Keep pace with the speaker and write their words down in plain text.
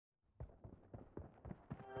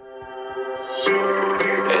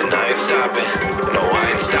stopping, no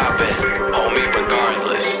I ain't stopping, homie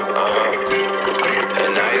regardless,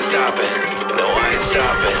 and I ain't stopping, no I ain't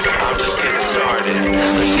stopping, I'm just getting started,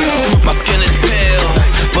 let's go. My skin is pale,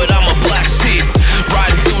 but I'm a black sheep,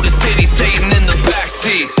 riding through the city, Satan in the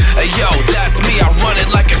backseat. Hey yo, that's me, I run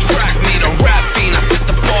it like a track meet, a rap fiend, I set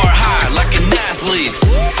the bar high like an athlete.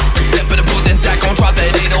 Step in the booth and Zach gon' drop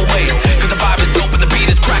that 808, cause the vibe is dope and the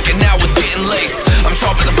beat is cracking, now it's getting laced. I'm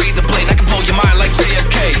sharp as a razor blade, I can blow your mind like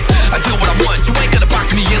JFK. I do what I want, you ain't gonna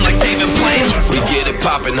box me in like David Blaine. We get it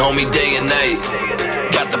poppin', homie, day and night.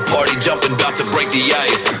 Got the party jumping, about to break the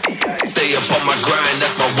ice. Stay up on my grind,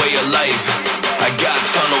 that's my way of life. I got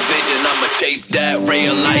tunnel vision, I'ma chase that ray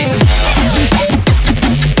of light.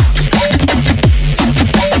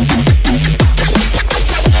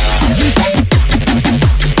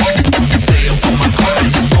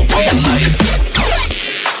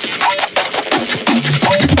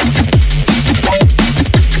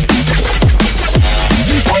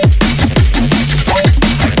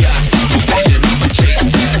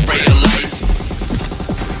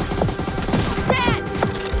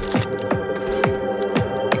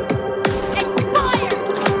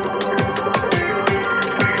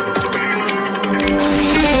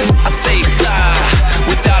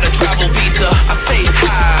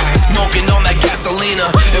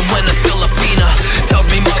 And when a Filipina tells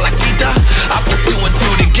me Malakita, I put two and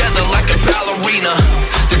two together like a ballerina.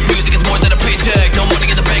 This music is more than a paycheck, no money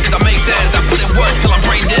in the bank cause I make sense. I put in work till I'm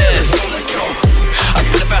brain dead. I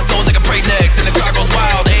spit a fast soul like a break next, and the crowd goes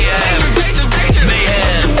wild, AM,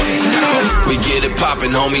 mayhem. We get it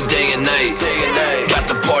poppin', homie, day and night. Got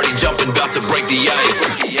the party jumping, about to break the ice.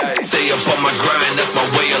 Stay up on my grind, that's my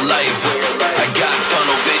way of life. I got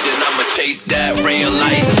tunnel vision, I'ma chase that ray of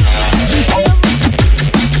light.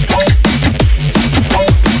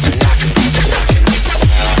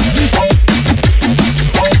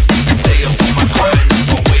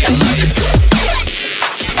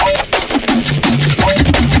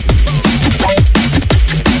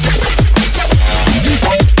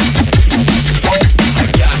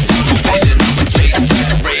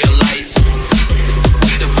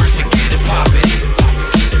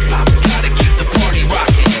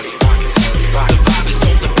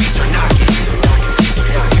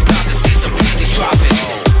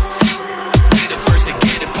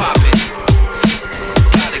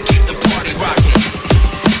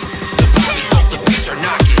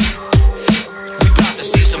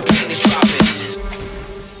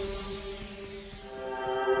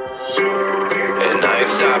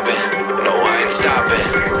 Stopping, no I ain't stopping,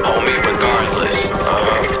 homie regardless,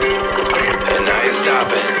 and I ain't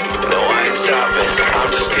stopping, no I ain't stopping, I'm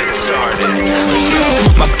just getting started, let's go.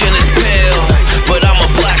 My skin is pale, but I'm a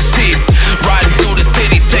black sheep, riding through the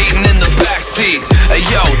city, Satan in the backseat. Hey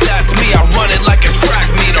yo, that's me, I run it like a track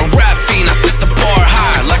meet, a rap fiend, I set the bar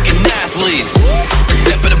high like an athlete.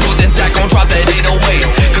 Step in the booth and Zach gon' drop that 808,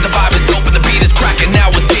 cause the vibe is dope and the beat is cracking,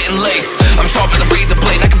 now it's getting laced. I'm sharp as a razor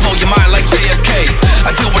blade, I can blow your mind like JFK. I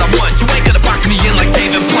do what I want, you ain't gonna box me in like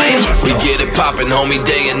David Blaine. We get it poppin', homie,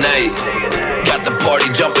 day and night. Got the party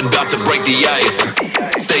jumping, about to break the ice.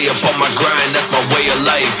 Stay up on my grind, that's my way of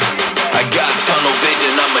life. I got tunnel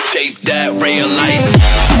vision, I'ma chase that ray of light.